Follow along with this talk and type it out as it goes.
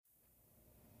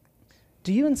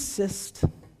Do you insist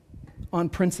on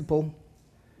principle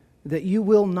that you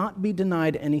will not be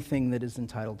denied anything that is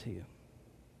entitled to you?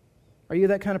 Are you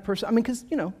that kind of person? I mean, because,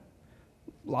 a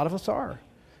lot of us are.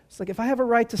 It's like, if I have a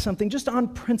right to something, just on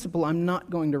principle, I'm not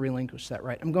going to relinquish that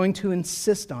right. I'm going to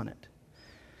insist on it.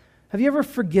 Have you ever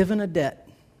forgiven a debt?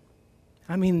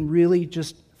 I mean, really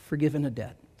just forgiven a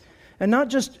debt. And not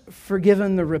just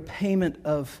forgiven the repayment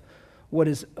of what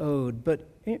is owed, but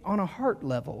on a heart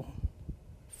level,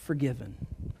 forgiven.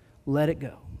 Let it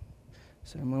go.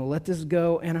 So I'm going to let this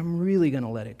go, and I'm really going to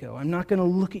let it go. I'm not going to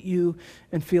look at you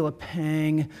and feel a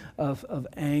pang of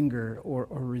anger or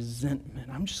resentment.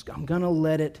 I'm going to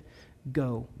let it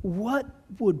go. What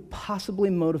would possibly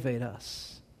motivate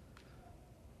us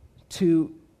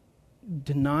to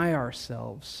deny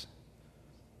ourselves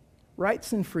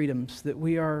rights and freedoms that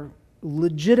we are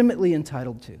legitimately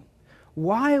entitled to?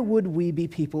 Why would we be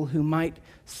people who might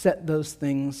set those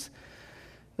things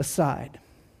aside?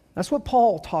 That's what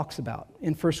Paul talks about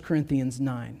in 1 Corinthians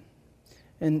 9.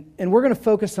 And we're going to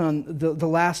focus on the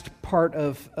last part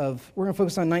of we're going to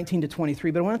focus on 19 to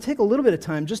 23, but I want to take a little bit of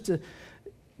time just to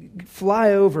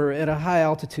fly over at a high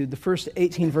altitude the first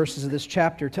 18 verses of this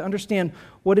chapter to understand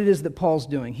what it is that Paul's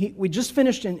doing. We just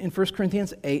finished in 1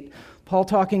 Corinthians 8, Paul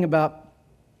talking about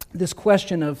this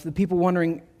question of the people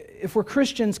wondering, if we're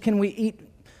Christians, can we eat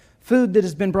food that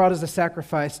has been brought as a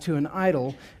sacrifice to an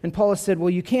idol? And Paul has said,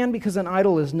 well, you can, because an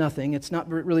idol is nothing. It's not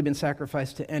really been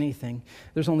sacrificed to anything.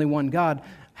 There's only one God.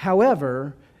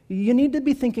 However, you need to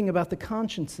be thinking about the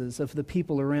consciences of the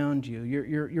people around you,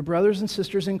 your brothers and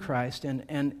sisters in Christ,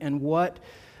 and what,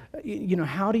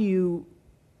 how do you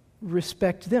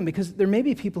respect them? Because there may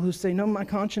be people who say, no, my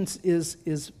conscience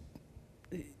is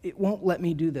it won't let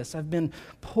me do this. I've been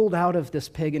pulled out of this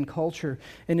pagan culture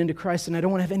and into Christ, and I don't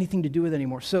want to have anything to do with it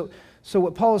anymore. So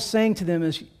what Paul is saying to them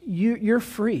is, you're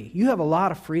free. You have a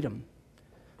lot of freedom.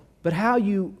 But how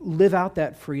you live out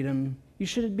that freedom, you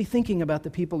should be thinking about the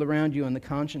people around you and the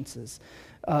consciences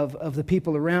of the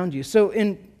people around you. So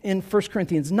in 1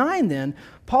 Corinthians 9 then,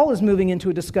 Paul is moving into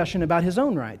a discussion about his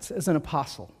own rights as an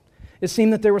apostle. It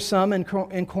seemed that there were some in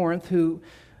Corinth who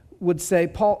would say,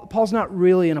 Paul's not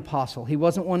really an apostle. He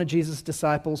wasn't one of Jesus'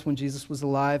 disciples when Jesus was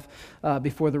alive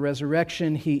before the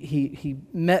resurrection. He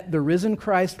met the risen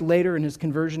Christ later, and his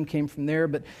conversion came from there,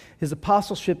 but his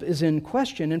apostleship is in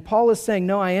question. And Paul is saying,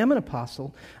 no, I am an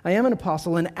apostle. I am an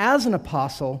apostle, and as an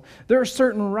apostle, there are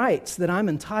certain rights that I'm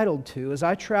entitled to as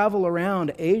I travel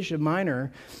around Asia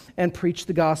Minor and preach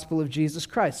the gospel of Jesus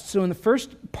Christ. So in the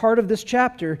first part of this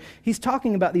chapter, he's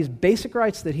talking about these basic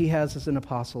rights that he has as an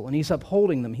apostle, and he's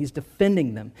upholding them. He's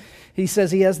defending them. He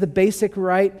says he has the basic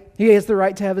right. He has the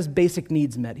right to have his basic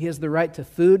needs met. He has the right to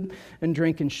food and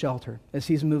drink and shelter as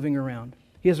he's moving around.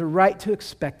 He has a right to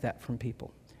expect that from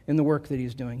people in the work that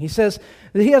he's doing. He says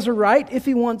that he has a right, if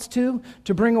he wants to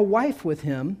bring a wife with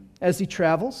him as he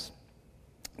travels,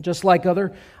 just like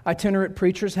other itinerant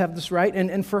preachers have this right,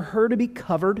 and for her to be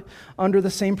covered under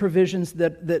the same provisions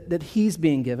that he's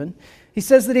being given. He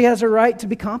says that he has a right to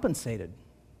be compensated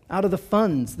out of the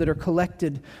funds that are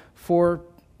collected for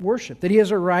worship, that he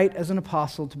has a right as an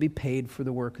apostle to be paid for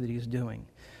the work that he's doing.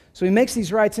 So he makes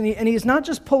these rights, and he's not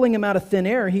just pulling them out of thin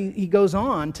air. He goes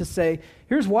on to say,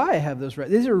 here's why I have those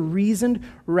rights. These are reasoned,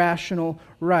 rational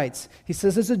rights. He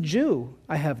says, as a Jew,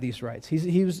 I have these rights.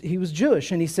 He was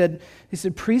Jewish, and he said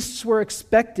priests were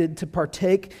expected to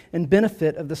partake and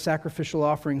benefit of the sacrificial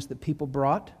offerings that people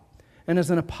brought. And as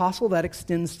an apostle, that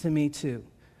extends to me too.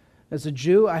 As a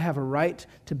Jew, I have a right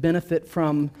to benefit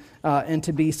from and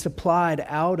to be supplied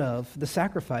out of the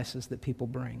sacrifices that people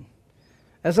bring.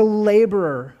 As a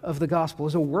laborer of the gospel,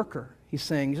 as a worker, he's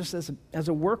saying, just as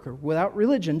a worker, without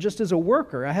religion, just as a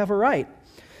worker, I have a right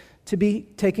to be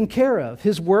taken care of.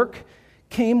 His work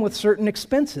came with certain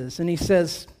expenses, and he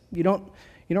says, you don't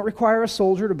require a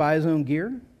soldier to buy his own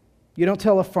gear. You don't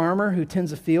tell a farmer who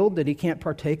tends a field that he can't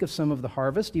partake of some of the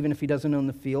harvest, even if he doesn't own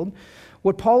the field.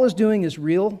 What Paul is doing is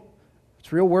real.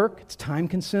 It's real work. It's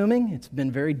time-consuming. It's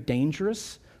been very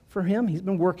dangerous for him. He's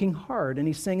been working hard, and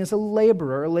he's saying as a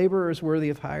laborer is worthy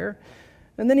of hire.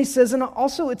 And then he says, and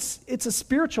also it's a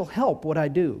spiritual help what I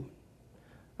do.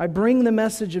 I bring the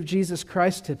message of Jesus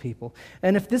Christ to people.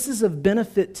 And if this is of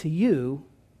benefit to you,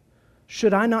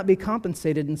 should I not be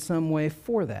compensated in some way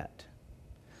for that?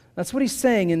 That's what he's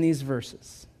saying in these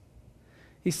verses.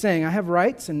 He's saying, I have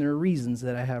rights, and there are reasons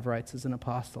that I have rights as an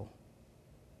apostle.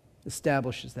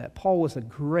 Establishes that. Paul was a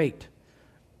great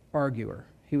arguer.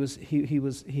 He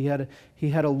had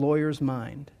a lawyer's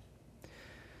mind.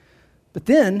 But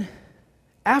then,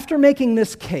 after making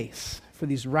this case for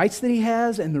these rights that he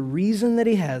has and the reason that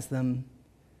he has them,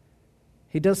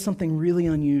 he does something really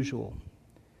unusual.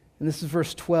 And this is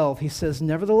verse 12. He says,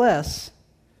 "Nevertheless,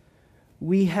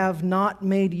 we have not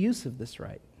made use of this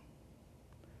right,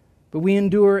 but we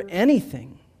endure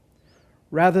anything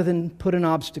rather than put an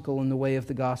obstacle in the way of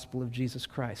the gospel of Jesus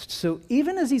Christ." So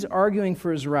even as he's arguing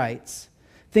for his rights,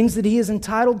 things that he is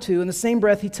entitled to, in the same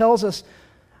breath he tells us,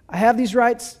 I have these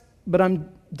rights, but I'm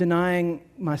denying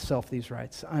myself these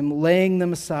rights. I'm laying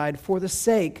them aside for the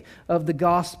sake of the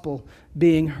gospel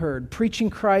being heard. Preaching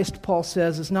Christ, Paul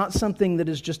says, is not something that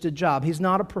is just a job. He's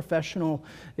not a professional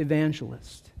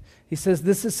evangelist. He says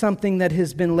this is something that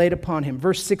has been laid upon him.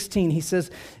 Verse 16, he says,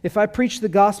 "If I preach the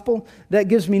gospel, that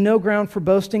gives me no ground for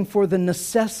boasting, for the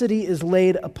necessity is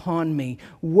laid upon me.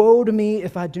 Woe to me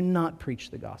if I do not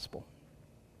preach the gospel."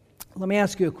 Let me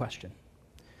ask you a question.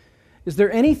 Is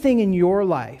there anything in your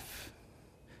life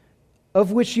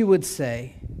of which you would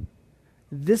say,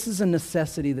 this is a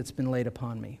necessity that's been laid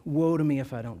upon me? Woe to me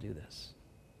if I don't do this.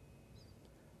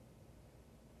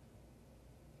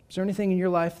 Is there anything in your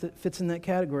life that fits in that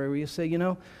category where you say,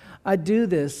 I do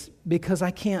this because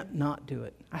I can't not do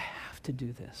it. I have to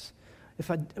do this.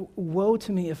 Woe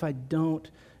to me if I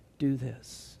don't do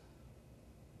this.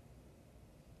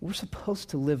 We're supposed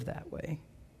to live that way,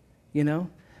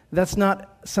 That's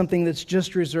not something that's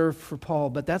just reserved for Paul,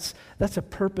 but that's a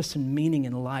purpose and meaning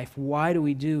in life. Why do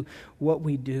we do what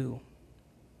we do?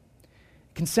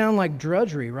 It can sound like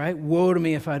drudgery, right? Woe to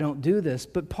me if I don't do this.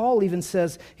 But Paul even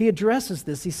says, he addresses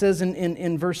this. He says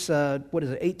in verse,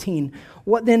 18,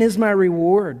 "What then is my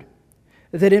reward?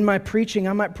 That in my preaching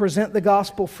I might present the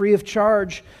gospel free of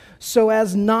charge, so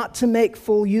as not to make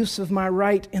full use of my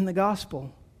right in the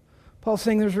gospel." Paul's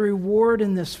saying there's a reward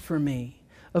in this for me,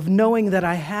 of knowing that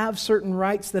I have certain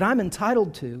rights that I'm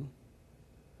entitled to,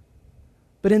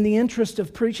 but in the interest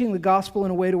of preaching the gospel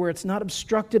in a way to where it's not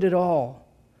obstructed at all.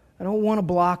 I don't want to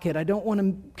block it. I don't want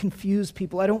to confuse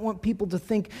people. I don't want people to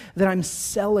think that I'm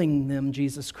selling them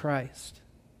Jesus Christ.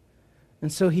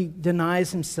 And so he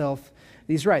denies himself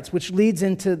these rights, which leads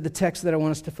into the text that I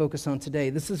want us to focus on today.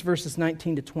 This is verses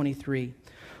 19 to 23.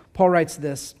 Paul writes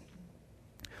this,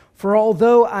 "For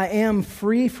although I am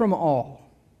free from all,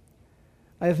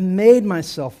 I have made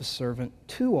myself a servant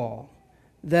to all,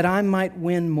 that I might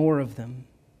win more of them.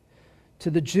 To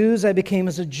the Jews I became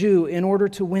as a Jew in order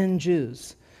to win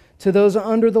Jews. To those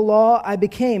under the law I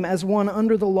became as one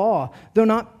under the law, though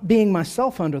not being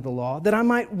myself under the law, that I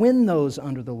might win those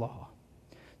under the law.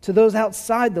 To those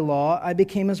outside the law I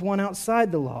became as one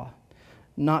outside the law,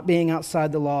 not being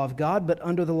outside the law of God, but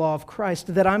under the law of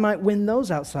Christ, that I might win those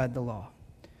outside the law.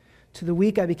 To the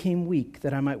weak I became weak,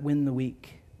 that I might win the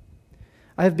weak.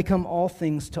 I have become all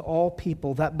things to all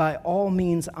people, that by all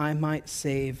means I might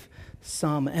save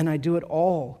some. And I do it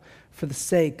all for the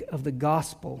sake of the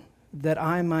gospel, that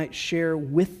I might share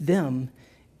with them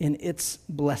in its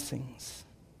blessings."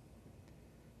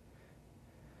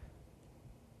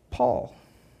 Paul,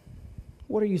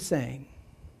 what are you saying?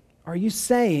 Are you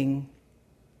saying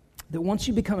that once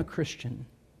you become a Christian,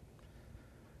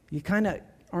 you kind of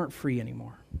aren't free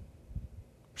anymore?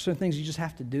 There's certain things you just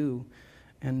have to do,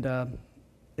 and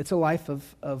it's a life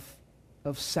of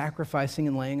sacrificing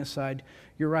and laying aside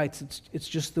your rights. It's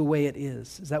just the way it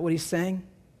is. Is that what he's saying?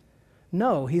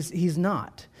 No, he's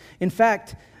not. In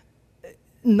fact,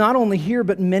 not only here,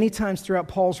 but many times throughout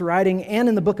Paul's writing and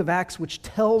in the book of Acts, which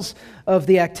tells of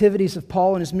the activities of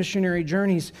Paul and his missionary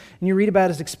journeys, and you read about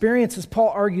his experiences, Paul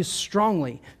argues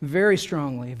strongly, very,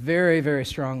 very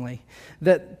strongly,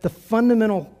 that the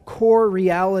fundamental core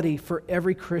reality for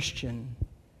every Christian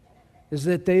is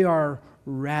that they are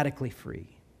radically free.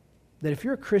 That if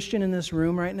you're a Christian in this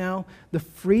room right now, the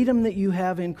freedom that you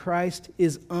have in Christ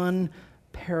is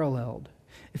unparalleled.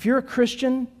 If you're a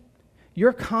Christian,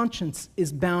 your conscience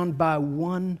is bound by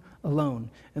one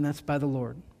alone, and that's by the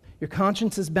Lord. Your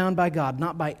conscience is bound by God,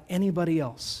 not by anybody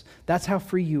else. That's how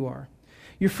free you are.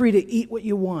 You're free to eat what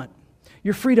you want.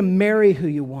 You're free to marry who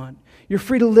you want. You're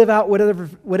free to live out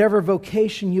whatever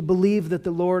vocation you believe that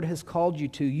the Lord has called you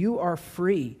to. You are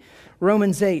free.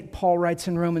 Romans 8, Paul writes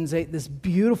in Romans 8, this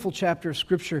beautiful chapter of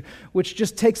Scripture, which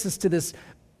just takes us to this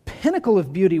pinnacle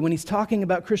of beauty when he's talking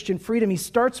about Christian freedom. He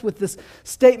starts with this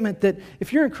statement that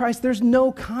if you're in Christ, there's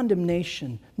no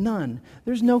condemnation. None.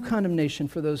 There's no condemnation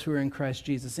for those who are in Christ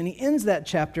Jesus. And he ends that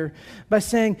chapter by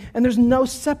saying, and there's no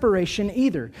separation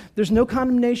either. There's no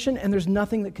condemnation, and there's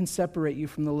nothing that can separate you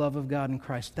from the love of God in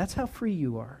Christ. That's how free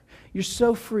you are. You're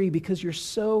so free because you're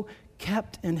so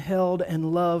kept and held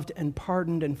and loved and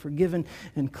pardoned and forgiven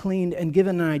and cleaned and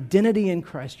given an identity in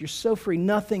Christ. You're so free.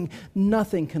 Nothing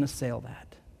can assail that.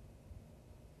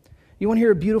 You want to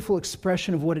hear a beautiful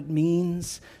expression of what it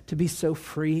means to be so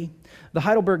free? The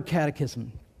Heidelberg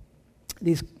Catechism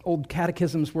These old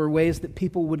catechisms were ways that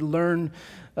people would learn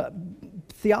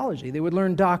theology. They would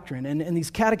learn doctrine. And these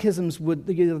catechisms would,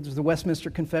 there's the Westminster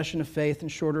Confession of Faith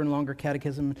and shorter and longer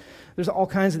catechism. There's all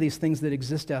kinds of these things that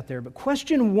exist out there. But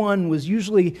question 1 was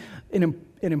usually an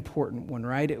important one,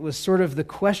 right? It was sort of the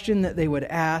question that they would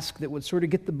ask that would sort of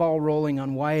get the ball rolling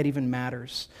on why it even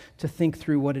matters to think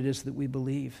through what it is that we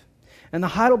believe. And the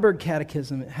Heidelberg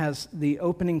Catechism has the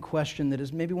opening question that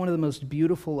is maybe one of the most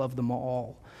beautiful of them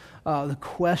all. The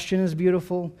question is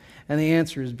beautiful, and the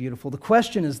answer is beautiful. The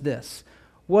question is this: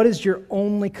 what is your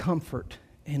only comfort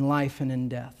in life and in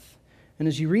death? And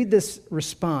as you read this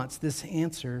response, this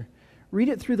answer, read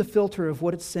it through the filter of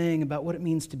what it's saying about what it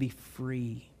means to be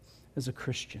free as a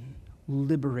Christian,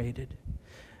 liberated.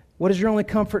 What is your only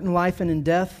comfort in life and in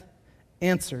death?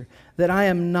 Answer: that I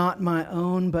am not my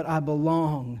own, but I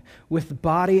belong with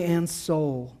body and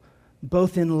soul,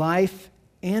 both in life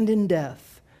and in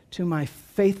death, to my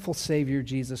faithful Savior,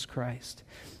 Jesus Christ.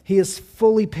 He has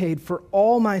fully paid for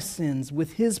all my sins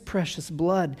with His precious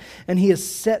blood, and He has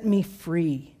set me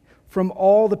free from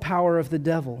all the power of the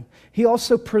devil. He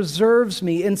also preserves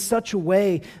me in such a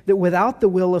way that without the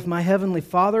will of my Heavenly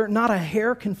Father, not a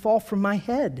hair can fall from my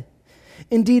head.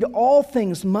 Indeed, all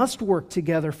things must work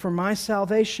together for my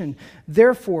salvation.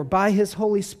 Therefore, by His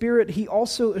Holy Spirit, He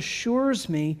also assures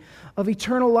me of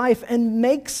eternal life and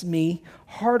makes me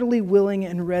heartily willing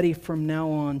and ready from now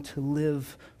on to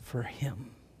live for Him.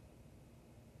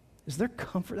 Is there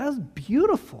comfort? That's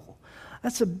beautiful.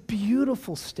 That's a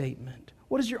beautiful statement.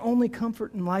 What is your only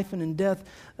comfort in life and in death?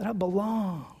 That I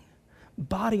belong,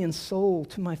 body and soul,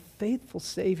 to my faithful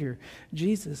Savior,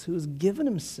 Jesus, who has given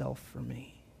Himself for me.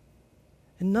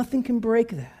 And nothing can break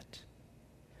that.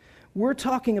 We're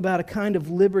talking about a kind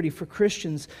of liberty for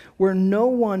Christians where no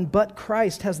one but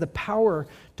Christ has the power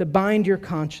to bind your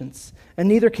conscience, and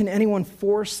neither can anyone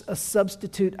force a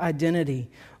substitute identity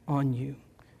on you.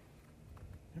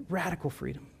 Radical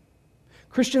freedom.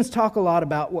 Christians talk a lot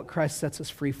about what Christ sets us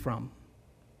free from,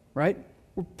 right?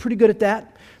 We're pretty good at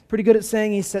that. Pretty good at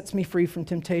saying He sets me free from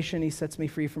temptation, He sets me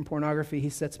free from pornography, He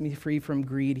sets me free from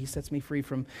greed, He sets me free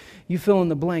from, you fill in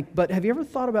the blank. But have you ever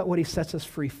thought about what He sets us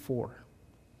free for?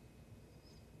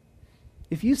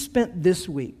 If you spent this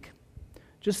week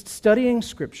just studying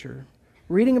Scripture,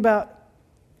 reading about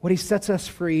what He sets us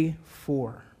free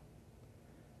for,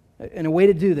 and a way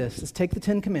to do this is take the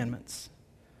 10 Commandments,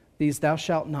 these thou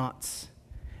shalt nots,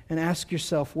 and ask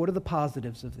yourself, what are the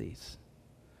positives of these?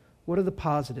 What are the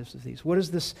positives of these? What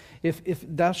is this? If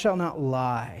thou shalt not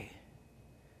lie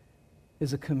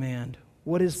is a command,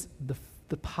 what is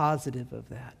the positive of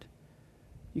that?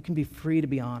 You can be free to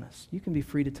be honest. You can be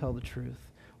free to tell the truth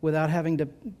without having to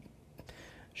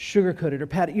sugarcoat it or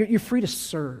pat it. You're free to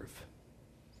serve.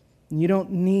 And you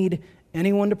don't need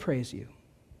anyone to praise you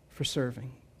for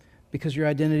serving because your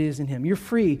identity is in Him. You're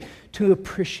free to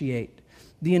appreciate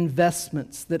the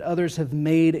investments that others have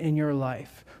made in your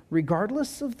life,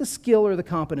 regardless of the skill or the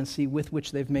competency with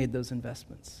which they've made those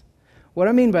investments. What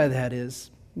I mean by that is,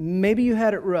 maybe you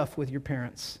had it rough with your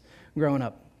parents growing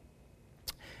up.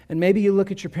 And maybe you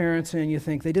look at your parents and you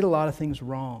think they did a lot of things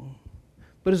wrong.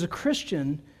 But as a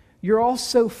Christian, you're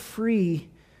also free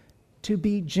to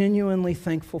be genuinely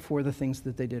thankful for the things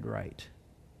that they did right.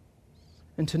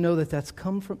 And to know that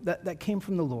that came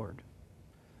from the Lord.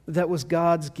 That was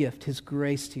God's gift, His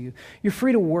grace to you. You're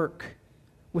free to work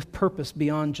with purpose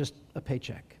beyond just a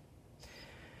paycheck.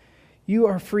 You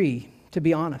are free to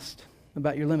be honest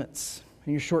about your limits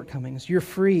and your shortcomings. You're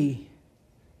free,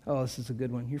 this is a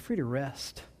good one, you're free to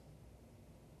rest.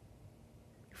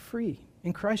 You're free.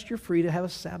 In Christ, you're free to have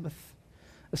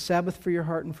a Sabbath for your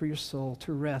heart and for your soul,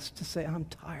 to rest, to say, I'm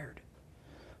tired.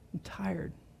 I'm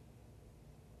tired.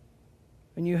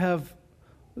 And you have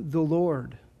the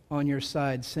Lord on your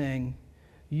side saying,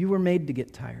 you were made to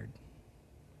get tired.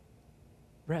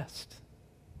 Rest.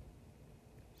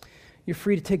 You're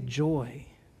free to take joy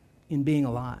in being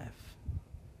alive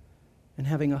and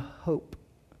having a hope,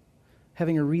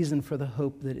 having a reason for the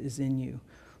hope that is in you.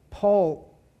 Paul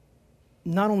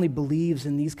not only believes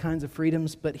in these kinds of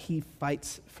freedoms, but he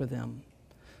fights for them.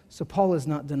 So Paul is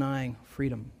not denying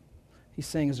freedom. He's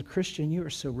saying, as a Christian, you are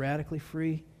so radically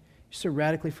free. You're so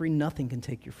radically free, nothing can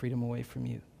take your freedom away from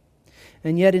you.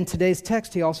 And yet in today's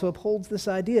text, he also upholds this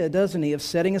idea, doesn't he, of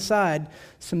setting aside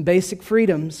some basic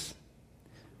freedoms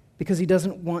because he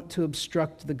doesn't want to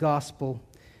obstruct the gospel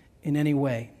in any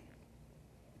way.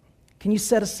 Can you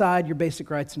set aside your basic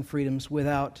rights and freedoms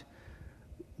without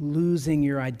losing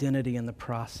your identity in the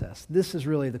process? This is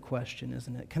really the question,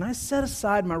 isn't it? Can I set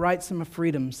aside my rights and my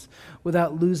freedoms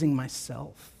without losing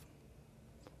myself?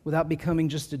 Without becoming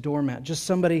just a doormat, just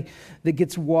somebody that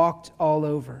gets walked all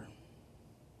over?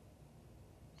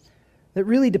 that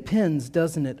really depends,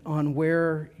 doesn't it, on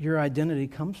where your identity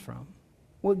comes from?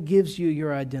 What gives you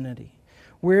your identity?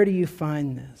 Where do you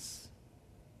find this?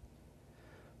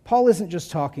 Paul isn't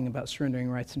just talking about surrendering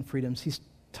rights and freedoms. He's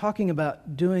talking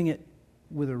about doing it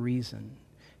with a reason.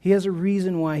 He has a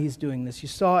reason why he's doing this. You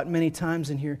saw it many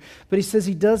times in here. But he says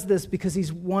he does this because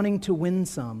he's wanting to win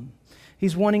some.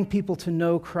 He's wanting people to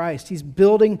know Christ. He's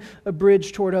building a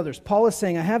bridge toward others. Paul is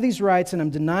saying, I have these rights and I'm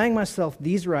denying myself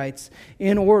these rights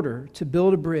in order to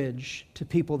build a bridge to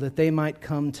people that they might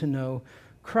come to know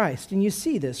Christ. And you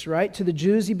see this, right? To the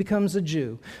Jews, he becomes a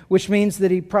Jew, which means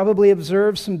that he probably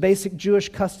observed some basic Jewish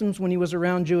customs when he was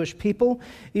around Jewish people,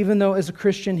 even though as a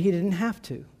Christian he didn't have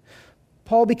to.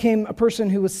 Paul became a person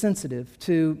who was sensitive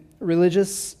to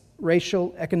religious,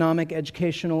 racial, economic,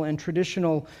 educational, and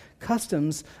traditional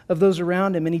customs of those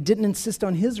around him, and he didn't insist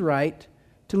on his right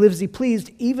to live as he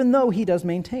pleased, even though he does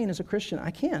maintain as a Christian,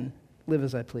 I can live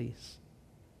as I please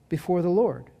before the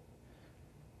Lord.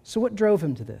 So what drove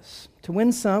him to this? To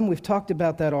win some, we've talked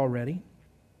about that already.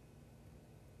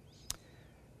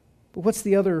 But what's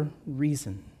the other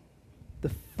reason?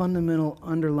 The fundamental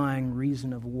underlying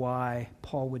reason of why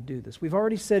Paul would do this. We've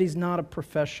already said he's not a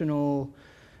professional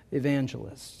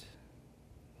evangelist.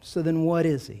 So then what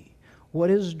is he? What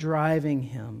is driving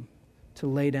him to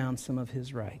lay down some of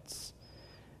his rights?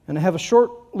 And I have a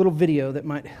short little video that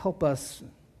might help us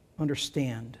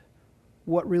understand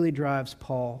what really drives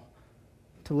Paul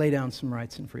to lay down some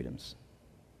rights and freedoms.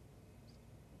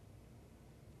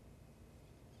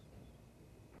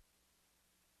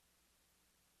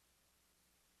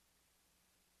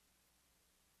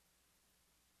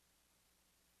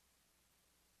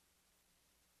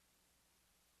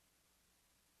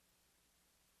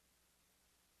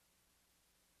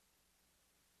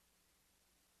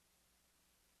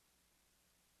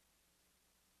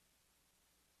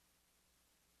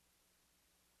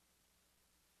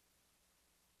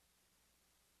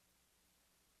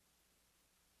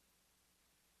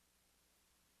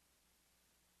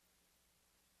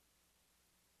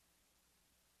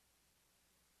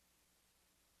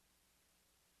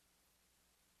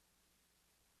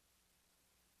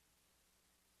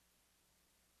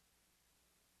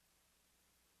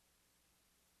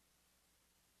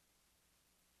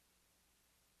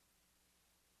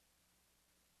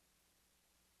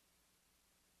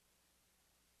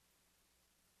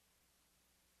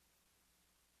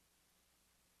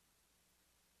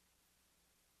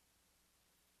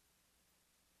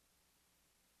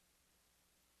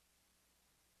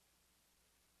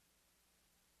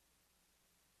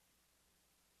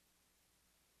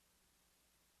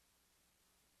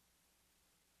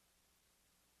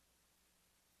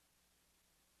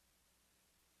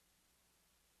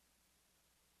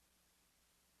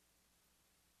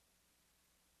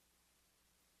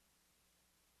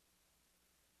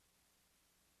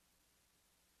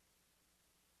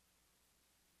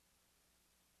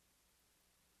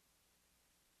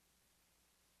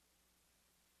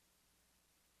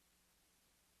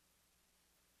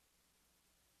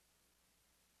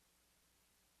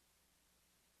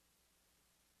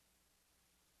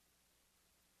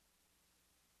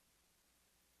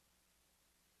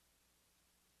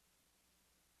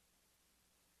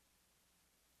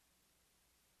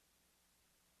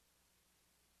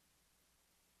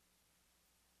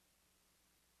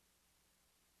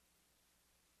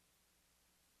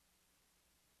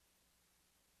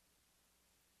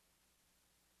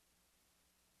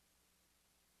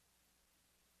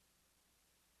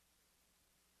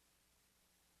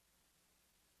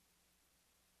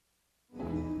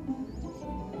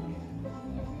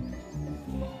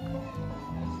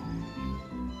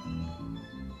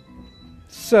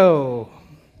 So,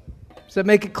 does that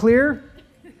make it clear?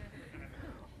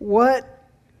 What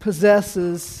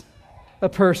possesses a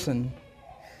person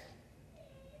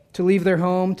to leave their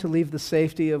home, to leave the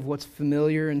safety of what's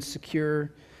familiar and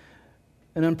secure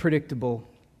and unpredictable,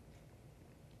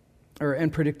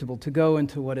 to go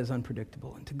into what is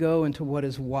unpredictable, and to go into what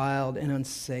is wild and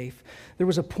unsafe? There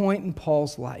was a point in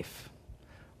Paul's life,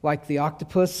 like the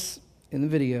octopus in the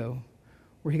video,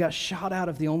 where he got shot out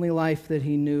of the only life that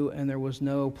he knew, and there was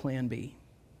no plan B.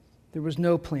 There was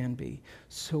no plan B.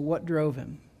 So what drove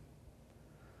him?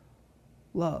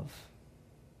 Love.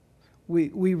 We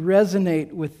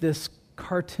resonate with this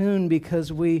cartoon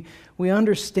because we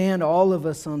understand, all of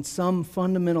us on some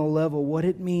fundamental level, what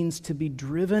it means to be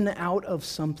driven out of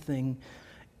something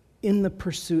in the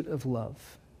pursuit of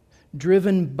love.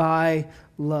 Driven by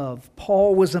love.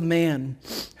 Paul was a man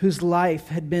whose life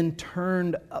had been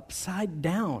turned upside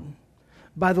down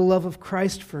by the love of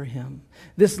Christ for him.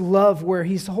 This love where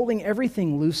he's holding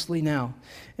everything loosely now.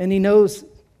 And he knows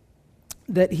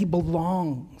that he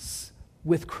belongs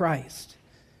with Christ.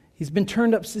 His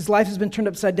life has been turned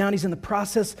upside down. He's in the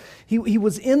process. He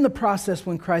was in the process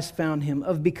when Christ found him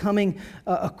of becoming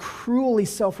a cruelly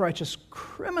self-righteous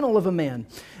criminal of a man.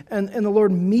 And the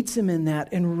Lord meets him in that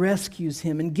and rescues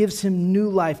him and gives him new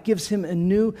life, gives him a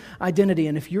new identity.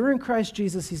 And if you're in Christ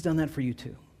Jesus, he's done that for you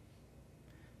too.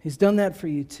 He's done that for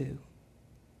you too.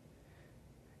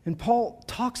 And Paul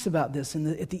talks about this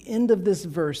at the end of this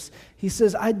verse. He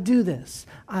says, I do this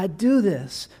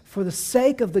for the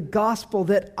sake of the gospel,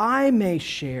 that I may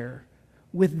share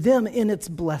with them in its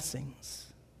blessings.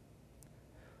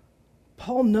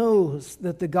 Paul knows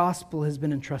that the gospel has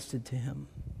been entrusted to him.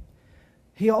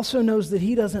 He also knows that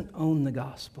he doesn't own the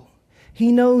gospel.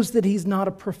 He knows that he's not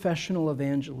a professional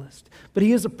evangelist, but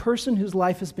he is a person whose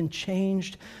life has been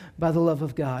changed by the love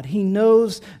of God. He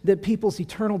knows that people's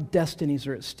eternal destinies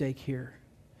are at stake here,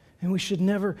 and we should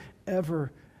never,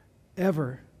 ever,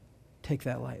 ever take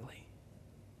that lightly.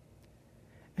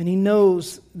 And he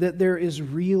knows that there is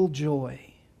real joy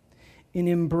in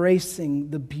embracing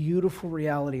the beautiful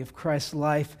reality of Christ's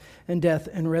life and death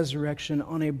and resurrection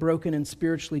on a broken and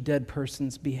spiritually dead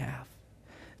person's behalf.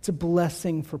 It's a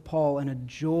blessing for Paul and a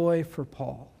joy for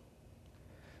Paul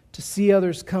to see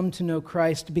others come to know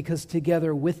Christ, because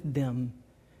together with them,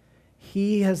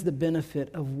 he has the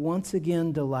benefit of once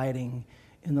again delighting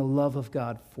in the love of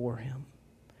God for him.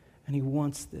 And he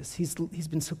wants this. He's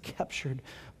been so captured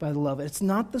by the love. It's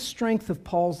not the strength of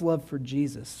Paul's love for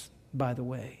Jesus, by the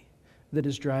way, that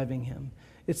is driving him.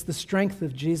 It's the strength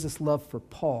of Jesus' love for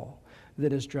Paul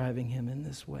that is driving him in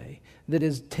this way, that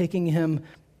is taking him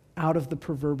out of the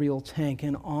proverbial tank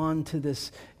and on to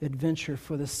this adventure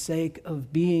for the sake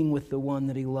of being with the one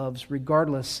that he loves,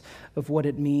 regardless of what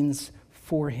it means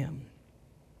for him.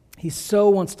 He so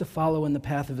wants to follow in the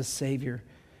path of his Savior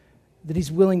that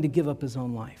he's willing to give up his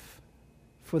own life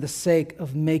for the sake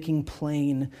of making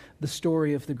plain the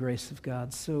story of the grace of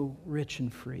God, so rich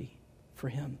and free for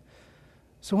him.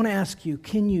 So I want to ask you,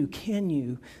 can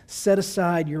you set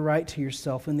aside your right to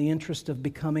yourself in the interest of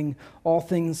becoming all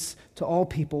things to all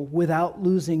people without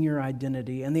losing your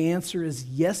identity? And the answer is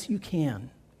yes, you can.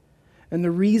 And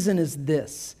the reason is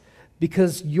this: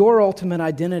 because your ultimate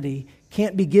identity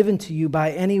can't be given to you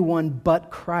by anyone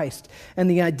but Christ. And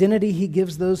the identity he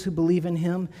gives those who believe in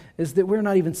him is that we're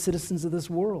not even citizens of this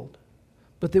world,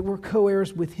 but that we're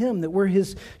co-heirs with him, that we're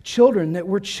his children, that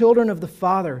we're children of the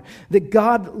Father, that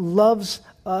God loves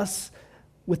us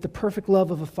with the perfect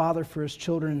love of a father for his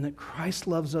children, and that Christ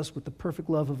loves us with the perfect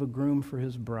love of a groom for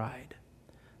his bride.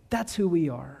 That's who we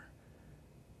are.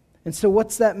 And so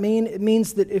what's that mean? It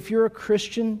means that if you're a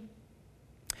Christian,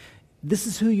 this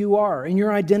is who you are, and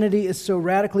your identity is so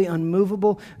radically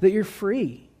unmovable that you're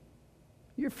free.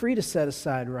 You're free to set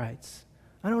aside rights.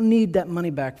 I don't need that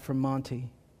money back from Monty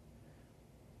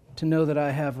to know that I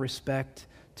have respect,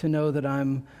 to know that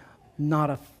I'm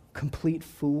not a complete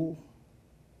fool.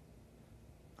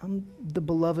 I'm the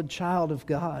beloved child of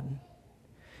God.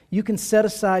 You can set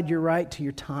aside your right to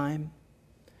your time.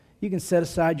 You can set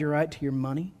aside your right to your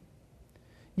money.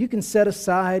 You can set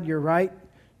aside your right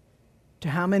to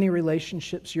how many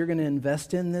relationships you're going to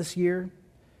invest in this year.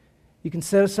 You can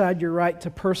set aside your right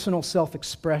to personal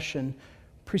self-expression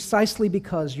precisely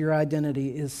because your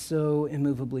identity is so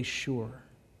immovably sure.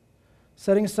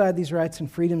 Setting aside these rights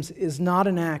and freedoms is not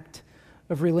an act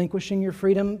of relinquishing your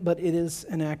freedom, but it is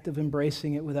an act of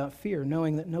embracing it without fear,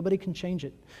 knowing that nobody can change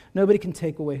it. Nobody can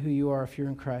take away who you are if you're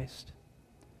in Christ.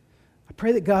 I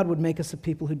pray that God would make us a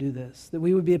people who do this, that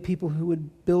we would be a people who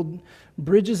would build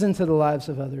bridges into the lives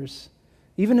of others,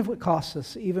 even if it costs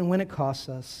us, even when it costs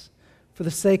us, for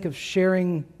the sake of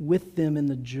sharing with them in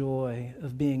the joy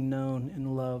of being known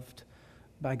and loved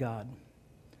by God.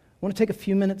 I want to take a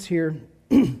few minutes here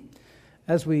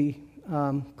as we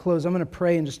close. I'm going to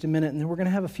pray in just a minute, and then we're going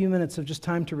to have a few minutes of just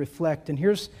time to reflect. And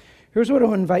here's what I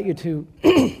want to invite you to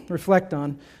reflect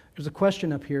on. There's a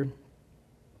question up here.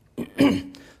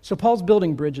 So Paul's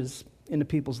building bridges into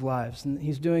people's lives, and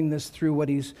he's doing this through what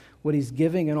he's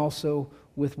giving and also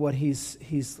with what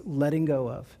he's letting go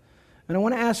of. And I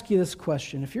want to ask you this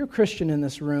question. If you're a Christian in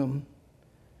this room,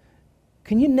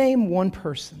 can you name one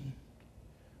person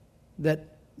that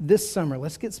this summer,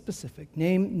 let's get specific,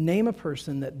 name a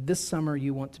person that this summer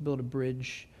you want to build a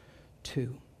bridge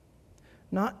to?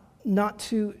 Not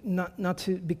to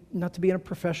be a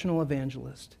professional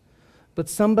evangelist, but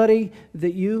somebody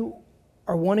that you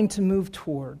are wanting to move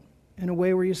toward in a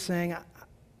way where you're saying,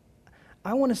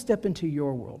 I want to step into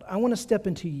your world. I want to step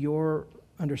into your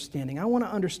understanding. I want to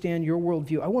understand your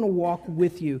worldview. I want to walk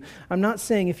with you. I'm not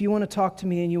saying if you want to talk to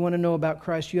me and you want to know about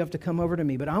Christ, you have to come over to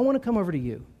me, but I want to come over to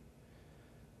you.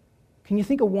 Can you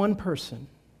think of one person?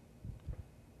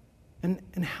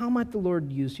 And how might the Lord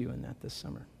use you in that this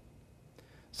summer?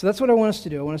 So that's what I want us to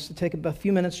do. I want us to take a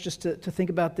few minutes just to think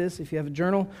about this. If you have a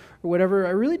journal or whatever, I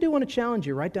really do want to challenge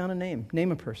you. Write down a name.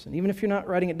 Name a person. Even if you're not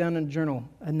writing it down in a journal,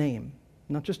 a name.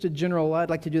 Not just a general, I'd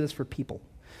like to do this for people.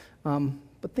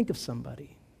 But think of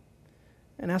somebody.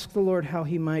 And ask the Lord how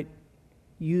he might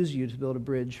use you to build a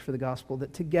bridge for the gospel,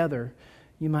 that together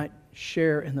you might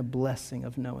share in the blessing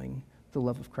of knowing the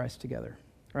love of Christ together.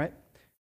 All right?